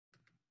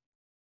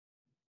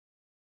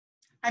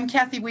I'm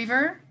Kathy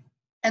Weaver,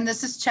 and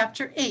this is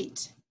Chapter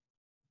 8,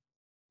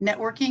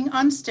 Networking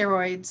on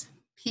Steroids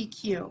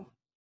PQ,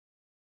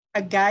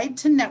 a guide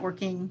to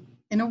networking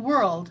in a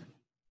world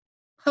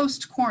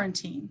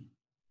post-quarantine.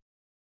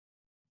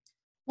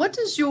 What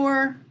does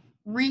your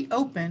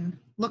reopen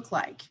look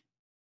like?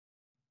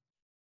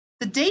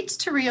 The dates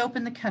to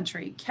reopen the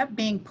country kept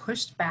being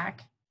pushed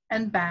back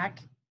and back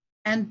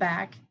and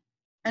back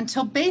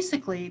until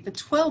basically the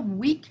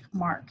 12-week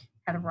mark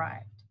had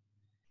arrived.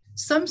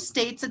 Some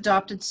states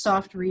adopted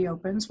soft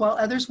reopens, while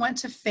others went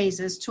to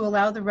phases to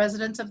allow the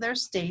residents of their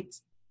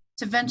states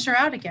to venture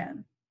out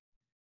again.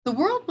 The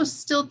world was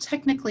still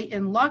technically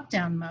in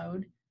lockdown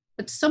mode,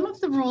 but some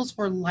of the rules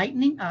were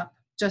lightening up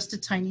just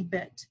a tiny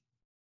bit.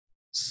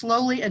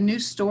 Slowly, a new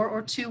store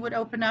or two would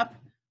open up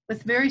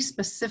with very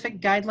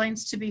specific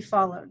guidelines to be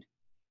followed.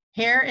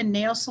 Hair and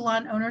nail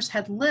salon owners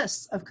had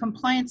lists of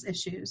compliance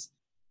issues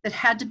that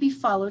had to be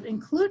followed,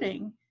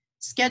 including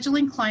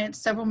scheduling clients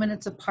several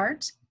minutes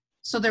apart,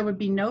 so there would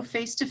be no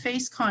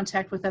face-to-face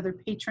contact with other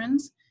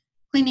patrons,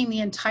 cleaning the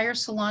entire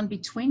salon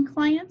between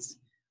clients,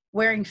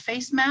 wearing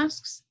face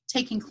masks,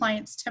 taking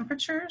clients'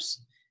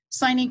 temperatures,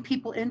 signing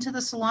people into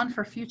the salon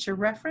for future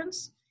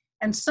reference,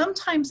 and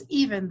sometimes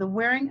even the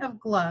wearing of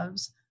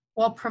gloves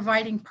while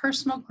providing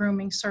personal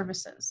grooming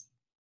services.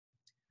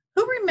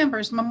 Who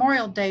remembers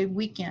Memorial Day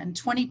weekend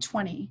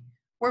 2020,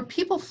 where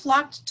people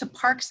flocked to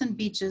parks and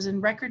beaches in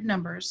record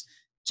numbers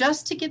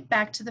just to get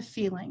back to the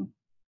feeling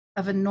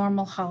of a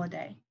normal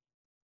holiday?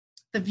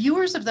 The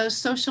viewers of those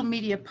social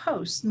media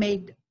posts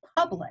made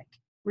public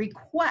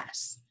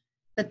requests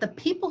that the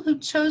people who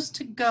chose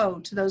to go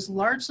to those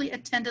largely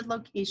attended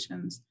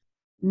locations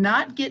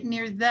not get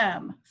near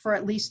them for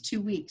at least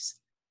 2 weeks,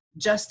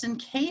 just in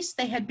case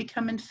they had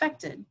become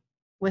infected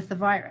with the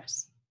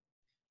virus.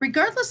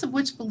 Regardless of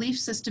which belief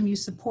system you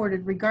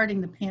supported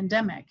regarding the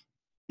pandemic,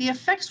 the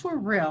effects were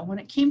real when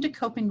it came to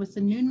coping with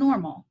the new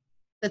normal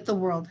that the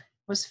world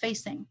was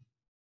facing.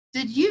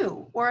 Did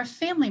you or a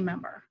family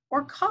member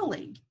or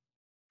colleague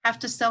have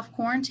to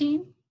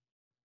self-quarantine?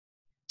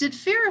 Did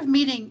fear of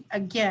meeting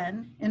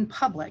again in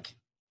public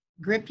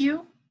grip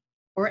you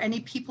or any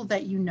people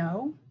that you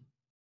know?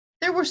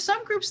 There were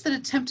some groups that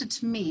attempted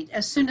to meet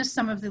as soon as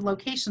some of the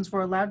locations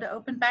were allowed to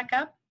open back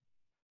up.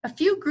 A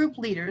few group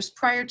leaders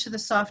prior to the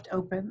soft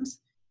opens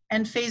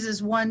and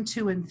phases 1,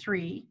 2, and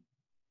 3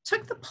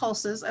 took the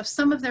pulses of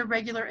some of their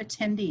regular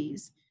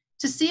attendees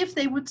to see if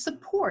they would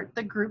support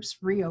the group's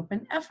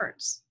reopen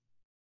efforts.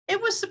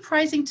 It was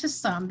surprising to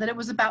some that it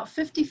was about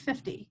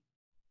 50-50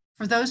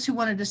 for those who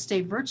wanted to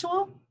stay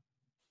virtual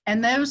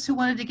and those who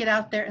wanted to get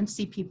out there and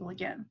see people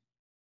again.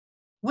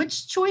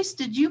 Which choice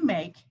did you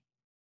make,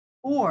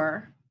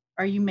 or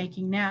are you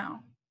making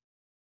now?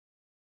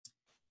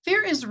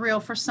 Fear is real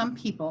for some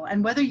people,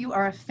 and whether you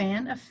are a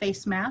fan of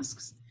face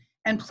masks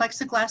and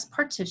plexiglass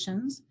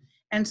partitions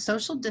and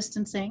social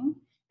distancing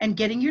and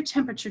getting your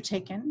temperature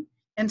taken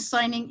and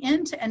signing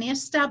into any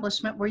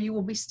establishment where you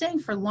will be staying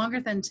for longer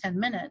than 10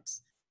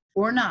 minutes,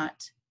 or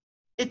not,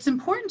 it's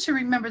important to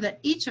remember that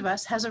each of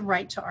us has a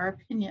right to our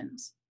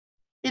opinions.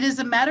 It is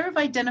a matter of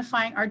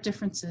identifying our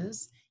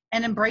differences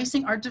and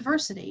embracing our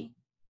diversity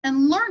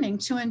and learning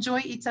to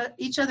enjoy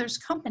each other's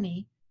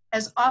company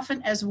as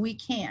often as we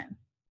can,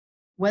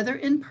 whether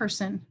in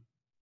person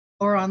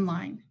or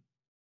online.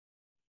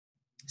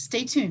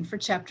 Stay tuned for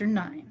Chapter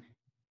 9.